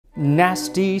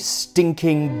Nasty,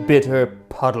 stinking, bitter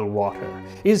puddle water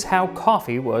is how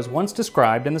coffee was once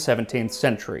described in the 17th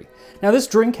century. Now, this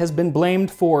drink has been blamed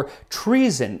for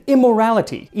treason,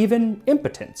 immorality, even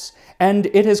impotence, and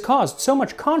it has caused so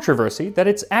much controversy that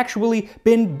it's actually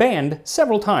been banned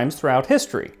several times throughout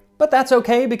history. But that's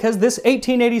okay, because this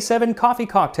 1887 coffee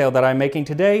cocktail that I'm making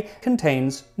today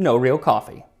contains no real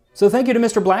coffee. So thank you to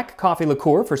Mr. Black Coffee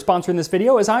Liqueur for sponsoring this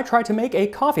video as I try to make a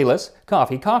coffeeless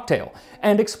coffee cocktail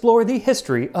and explore the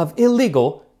history of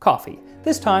illegal coffee,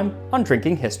 this time on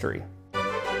Drinking History.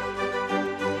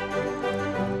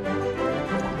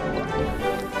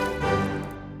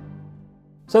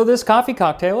 So this coffee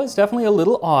cocktail is definitely a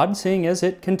little odd, seeing as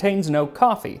it contains no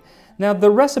coffee. Now,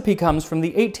 the recipe comes from the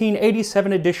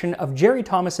 1887 edition of Jerry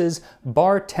Thomas's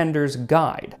Bartender's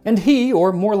Guide. And he,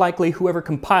 or more likely whoever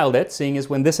compiled it, seeing as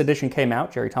when this edition came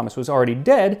out, Jerry Thomas was already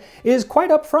dead, is quite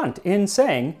upfront in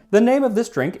saying the name of this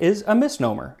drink is a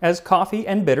misnomer, as coffee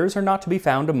and bitters are not to be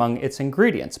found among its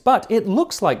ingredients. But it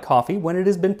looks like coffee when it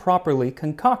has been properly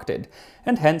concocted,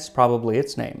 and hence probably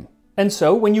its name. And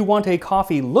so, when you want a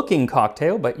coffee-looking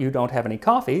cocktail, but you don't have any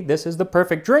coffee, this is the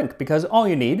perfect drink, because all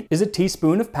you need is a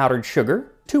teaspoon of powdered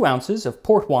sugar, 2 ounces of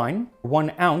port wine,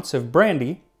 1 ounce of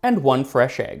brandy, and 1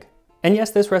 fresh egg. And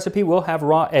yes, this recipe will have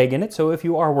raw egg in it, so if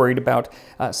you are worried about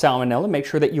salmonella, make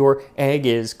sure that your egg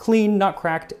is clean, not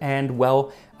cracked, and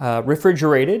well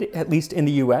refrigerated, at least in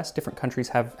the US. Different countries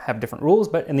have different rules,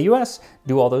 but in the US,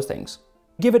 do all those things.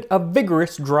 Give it a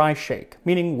vigorous dry shake,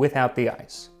 meaning without the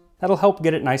ice. That'll help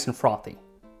get it nice and frothy.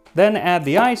 Then add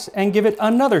the ice and give it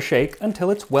another shake until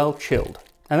it's well chilled.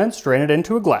 And then strain it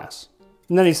into a glass.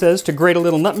 And then he says to grate a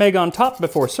little nutmeg on top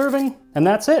before serving, and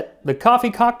that's it. The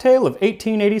coffee cocktail of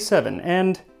 1887.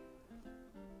 And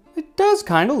it does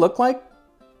kind of look like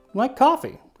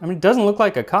coffee. I mean, it doesn't look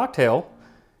like a cocktail.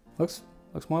 Looks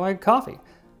more like coffee.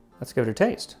 Let's give it a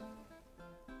taste.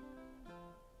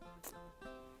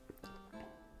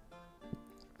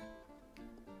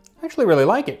 I actually really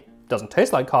like it. Doesn't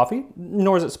taste like coffee,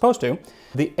 nor is it supposed to.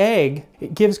 The egg,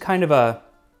 it gives kind of a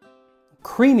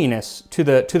creaminess to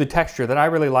the texture that I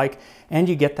really like, and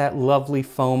you get that lovely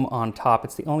foam on top.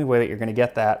 It's the only way that you're gonna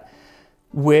get that,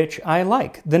 which I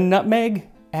like. The nutmeg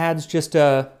adds just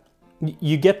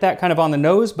you get that kind of on the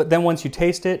nose, but then once you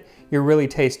taste it, you're really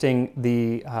tasting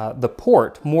the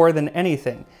port more than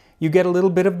anything. You get a little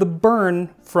bit of the burn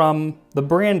from the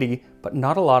brandy, but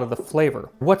not a lot of the flavor.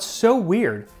 What's so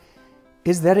weird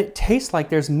is that it tastes like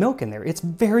there's milk in there. It's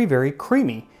very, very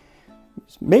creamy.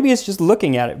 Maybe it's just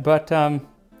looking at it, but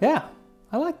yeah,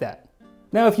 I like that.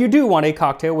 Now, if you do want a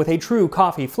cocktail with a true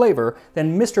coffee flavor,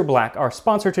 then Mr. Black, our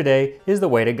sponsor today, is the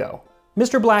way to go.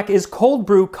 Mr. Black is cold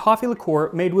brew coffee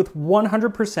liqueur made with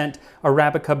 100%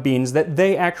 Arabica beans that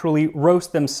they actually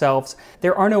roast themselves.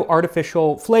 There are no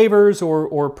artificial flavors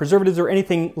or preservatives or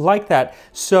anything like that.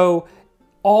 So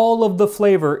all of the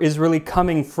flavor is really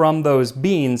coming from those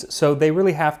beans, so they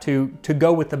really have to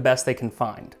go with the best they can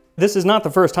find. This is not the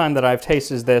first time that I've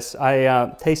tasted this.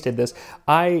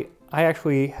 I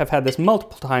actually have had this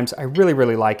multiple times. I really,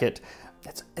 really like it.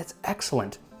 It's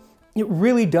excellent. It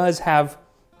really does have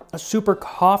a super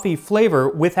coffee flavor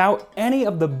without any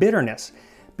of the bitterness,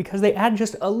 because they add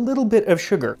just a little bit of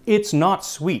sugar. It's not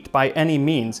sweet by any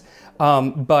means,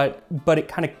 but it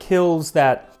kind of kills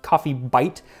that coffee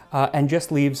bite and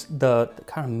just leaves the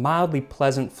kind of mildly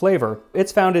pleasant flavor.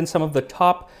 It's found in some of the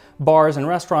top bars and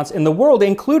restaurants in the world,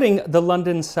 including the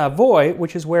London Savoy,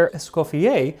 which is where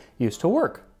Escoffier used to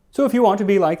work. So if you want to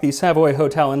be like the Savoy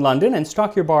Hotel in London and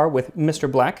stock your bar with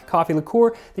Mr. Black Coffee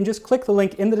Liqueur, then just click the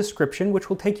link in the description, which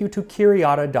will take you to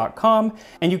Kiriata.com,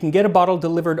 and you can get a bottle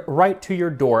delivered right to your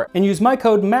door. And use my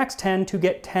code MAX10 to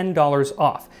get $10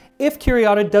 off. If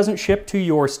Kiriata doesn't ship to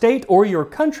your state or your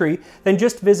country, then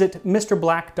just visit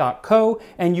MrBlack.co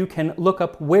and you can look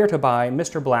up where to buy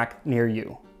Mr. Black near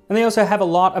you. And they also have a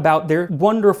lot about their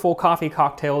wonderful coffee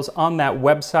cocktails on that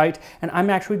website, and I'm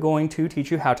actually going to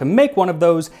teach you how to make one of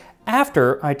those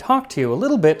after I talk to you a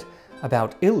little bit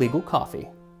about illegal coffee.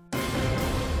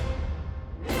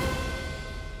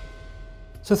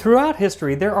 So throughout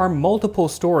history, there are multiple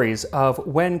stories of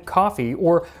when coffee,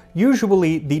 or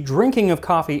usually the drinking of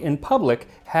coffee in public,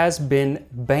 has been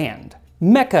banned.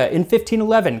 Mecca in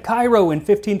 1511, Cairo in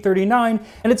 1539,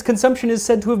 and its consumption is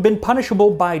said to have been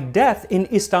punishable by death in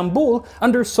Istanbul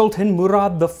under Sultan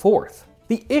Murad IV.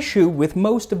 The issue with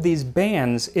most of these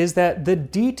bans is that the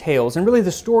details, and really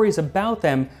the stories about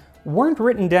them, weren't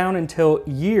written down until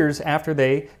years after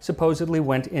they supposedly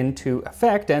went into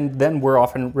effect, and then were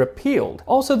often repealed.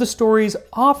 Also, the stories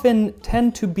often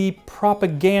tend to be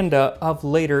propaganda of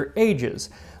later ages.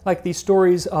 like the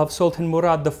stories of Sultan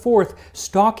Murad IV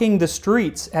stalking the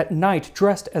streets at night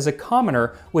dressed as a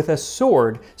commoner with a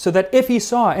sword so that if he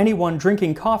saw anyone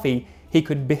drinking coffee, he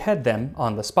could behead them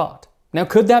on the spot. Now,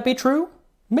 could that be true?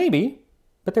 Maybe,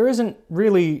 but there isn't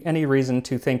really any reason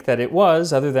to think that it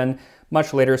was, other than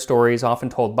much later stories often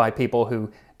told by people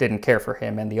who didn't care for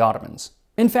him and the Ottomans.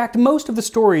 In fact, most of the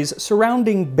stories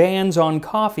surrounding bans on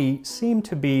coffee seem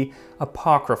to be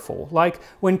apocryphal. Like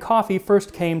when coffee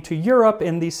first came to Europe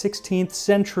in the 16th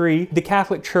century, the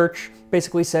Catholic Church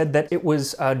basically said that it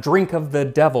was a drink of the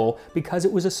devil because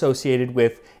it was associated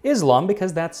with Islam,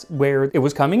 because that's where it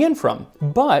was coming in from.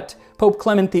 But Pope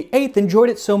Clement VIII enjoyed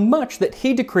it so much that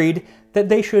he decreed that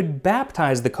they should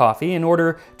baptize the coffee in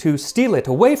order to steal it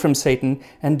away from Satan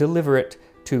and deliver it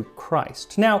to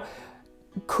Christ. Now,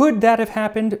 could that have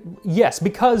happened? Yes,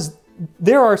 because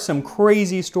there are some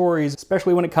crazy stories,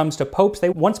 especially when it comes to popes. They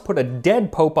once put a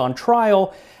dead pope on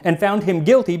trial and found him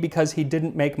guilty because he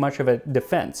didn't make much of a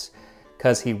defense,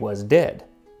 because he was dead.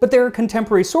 But there are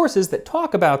contemporary sources that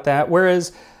talk about that,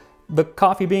 whereas the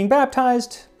coffee being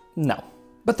baptized, no.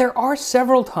 But there are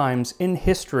several times in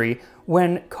history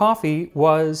when coffee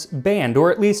was banned,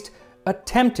 or at least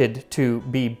attempted to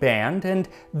be banned, and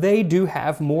they do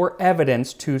have more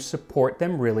evidence to support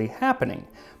them really happening.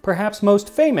 Perhaps most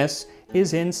famous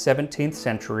is in 17th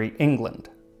century England.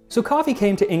 So coffee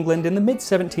came to England in the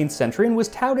mid-17th century and was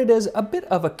touted as a bit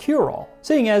of a cure-all,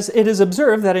 seeing as it is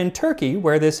observed that in Turkey,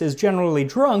 where this is generally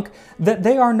drunk, that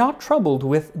they are not troubled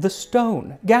with the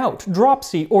stone, gout,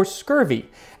 dropsy, or scurvy,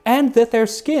 and that their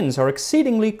skins are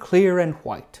exceedingly clear and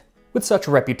white. With such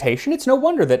a reputation, it's no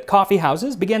wonder that coffee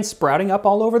houses began sprouting up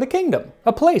all over the kingdom,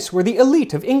 a place where the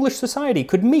elite of English society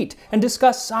could meet and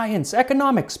discuss science,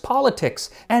 economics, politics,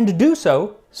 and do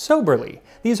so soberly.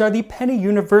 These are the penny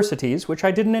universities, which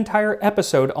I did an entire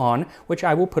episode on, which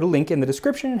I will put a link in the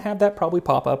description and have that probably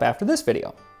pop up after this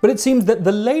video. But it seems that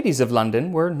the ladies of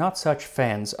London were not such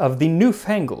fans of the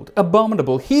newfangled,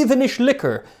 abominable, heathenish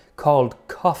liquor called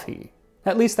coffee.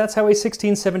 At least that's how a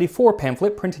 1674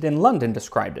 pamphlet printed in London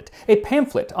described it. A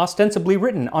pamphlet ostensibly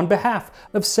written on behalf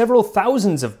of several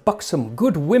thousands of buxom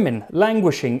good women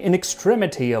languishing in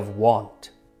extremity of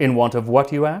want. In want of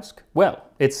what, you ask? Well,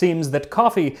 it seems that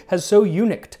coffee has so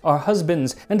eunuched our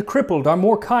husbands and crippled our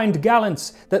more kind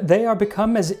gallants that they are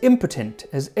become as impotent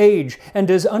as age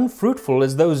and as unfruitful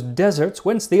as those deserts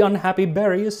whence the unhappy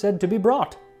berry is said to be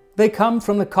brought. They come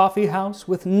from the coffee house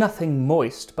with nothing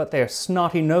moist but their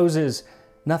snotty noses,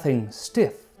 nothing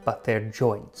stiff but their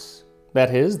joints.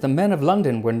 That is, the men of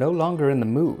London were no longer in the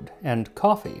mood, and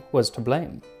coffee was to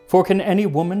blame. For can any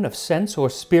woman of sense or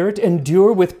spirit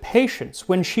endure with patience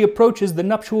when she approaches the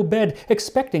nuptial bed,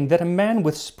 expecting that a man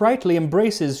with sprightly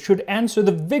embraces should answer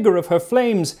the vigor of her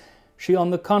flames? She,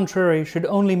 on the contrary, should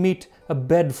only meet a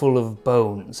bed full of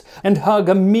bones, and hug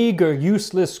a meager,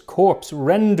 useless corpse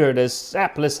rendered as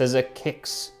sapless as a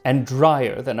Kix, and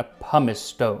drier than a pumice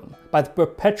stone, by the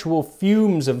perpetual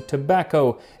fumes of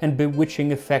tobacco and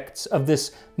bewitching effects of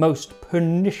this most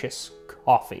pernicious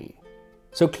coffee.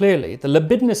 So clearly, the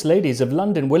libidinous ladies of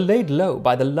London were laid low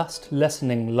by the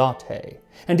lust-lessening latte,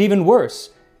 and even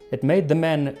worse, it made the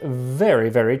men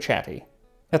very, very chatty.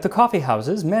 At the coffee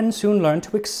houses, men soon learned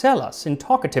to excel us in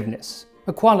talkativeness,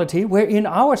 a quality wherein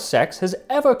our sex has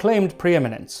ever claimed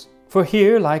preeminence. For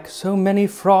here, like so many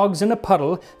frogs in a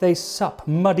puddle, they sup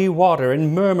muddy water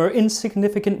and murmur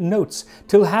insignificant notes,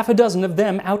 till half a dozen of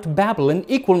them outbabble an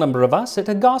equal number of us at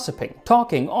a gossiping,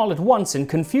 talking all at once in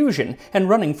confusion, and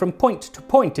running from point to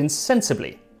point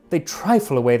insensibly. They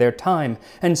trifle away their time,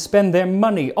 and spend their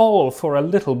money all for a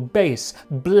little base,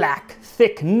 black,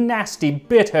 thick, nasty,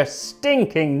 bitter,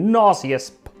 stinking, nauseous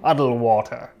puddle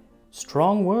water.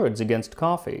 Strong words against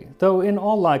coffee, though in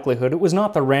all likelihood it was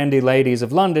not the randy ladies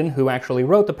of London who actually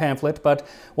wrote the pamphlet, but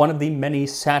one of the many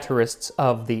satirists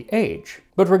of the age.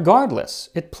 But regardless,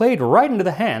 it played right into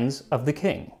the hands of the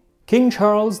king. King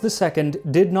Charles II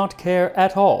did not care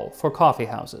at all for coffee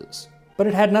houses. But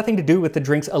it had nothing to do with the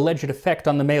drink's alleged effect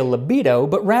on the male libido,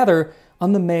 but rather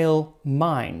on the male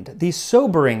mind, the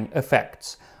sobering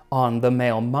effects on the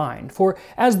male mind. For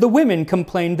as the women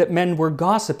complained that men were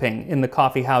gossiping in the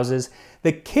coffee houses,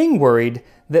 the king worried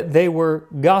that they were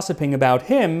gossiping about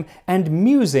him and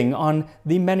musing on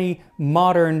the many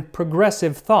modern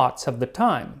progressive thoughts of the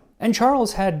time. And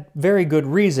Charles had very good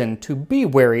reason to be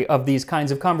wary of these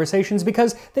kinds of conversations,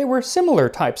 because they were similar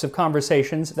types of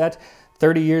conversations that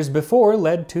 30 years before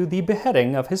led to the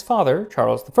beheading of his father,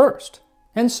 Charles I.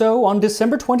 And so, on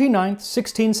December 29,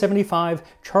 1675,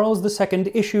 Charles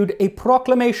II issued a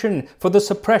proclamation for the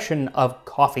suppression of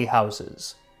coffee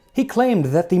houses. He claimed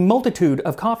that the multitude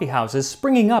of coffee houses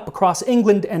springing up across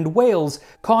England and Wales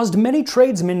caused many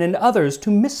tradesmen and others to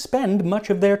misspend much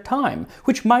of their time,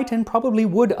 which might and probably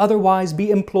would otherwise be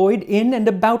employed in and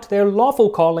about their lawful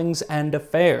callings and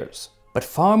affairs. But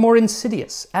far more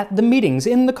insidious, at the meetings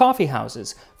in the coffee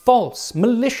houses, false,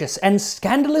 malicious, and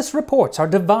scandalous reports are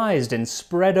devised and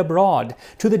spread abroad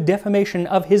to the defamation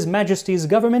of His Majesty's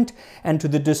government and to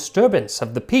the disturbance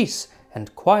of the peace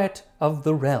and quiet of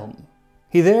the realm.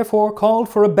 He therefore called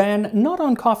for a ban not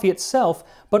on coffee itself,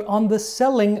 but on the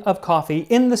selling of coffee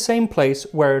in the same place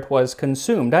where it was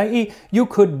consumed, i.e., you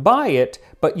could buy it,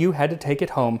 but you had to take it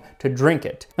home to drink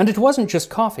it. And it wasn't just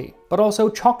coffee, but also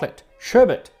chocolate,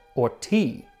 sherbet, or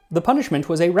tea. The punishment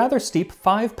was a rather steep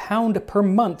 £5 per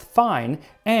month fine,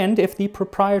 and if the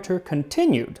proprietor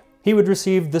continued, he would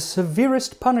receive the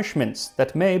severest punishments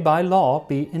that may by law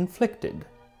be inflicted.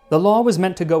 The law was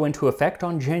meant to go into effect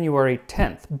on January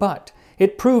 10th, but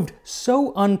it proved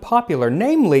so unpopular,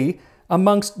 namely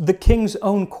amongst the king's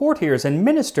own courtiers and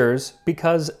ministers,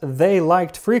 because they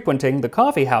liked frequenting the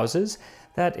coffee houses,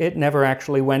 that it never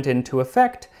actually went into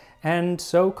effect, and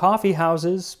so coffee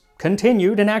houses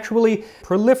continued and actually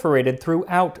proliferated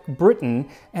throughout Britain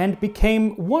and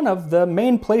became one of the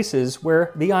main places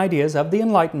where the ideas of the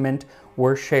Enlightenment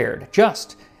were shared,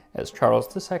 just as Charles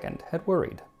II had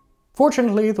worried.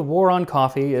 Fortunately, the war on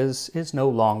coffee is no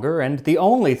longer, and the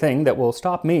only thing that will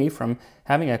stop me from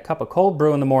having a cup of cold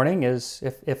brew in the morning is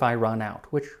if I run out,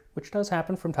 which does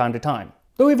happen from time to time.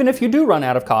 Though even if you do run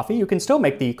out of coffee, you can still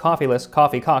make the coffeeless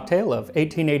coffee cocktail of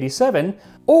 1887,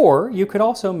 or you could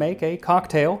also make a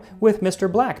cocktail with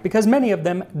Mr. Black, because many of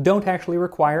them don't actually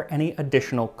require any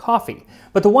additional coffee.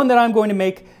 But the one that I'm going to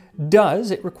make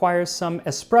does. It requires some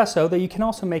espresso, though you can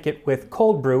also make it with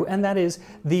cold brew, and that is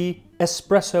the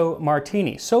espresso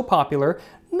martini. So popular,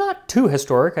 not too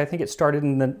historic. I think it started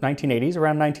in the 1980s,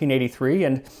 around 1983,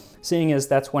 and seeing as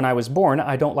that's when I was born,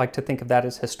 I don't like to think of that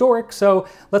as historic, so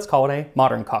let's call it a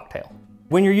modern cocktail.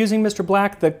 When you're using Mr.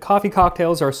 Black, the coffee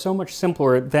cocktails are so much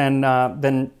simpler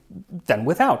than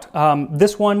without.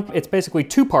 This one, it's basically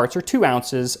 2 parts or 2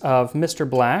 ounces of Mr.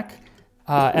 Black,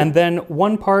 and then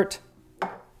 1 part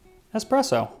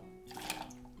espresso,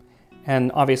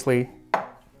 and obviously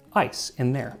ice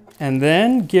in there. And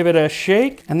then give it a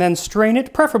shake, and then strain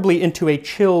it, preferably into a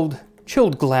chilled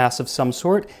glass of some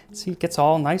sort. See, it gets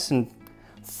all nice and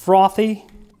frothy.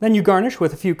 Then you garnish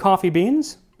with a few coffee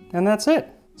beans, and that's it.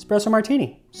 Espresso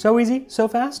martini. So easy, so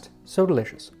fast, so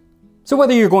delicious. So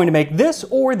whether you're going to make this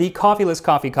or the coffeeless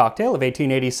coffee cocktail of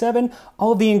 1887,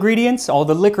 all of the ingredients, all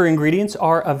the liquor ingredients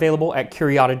are available at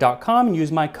Curiata.com, and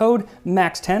use my code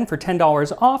MAX10 for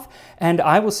 $10 off, and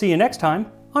I will see you next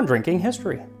time on Drinking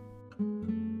History.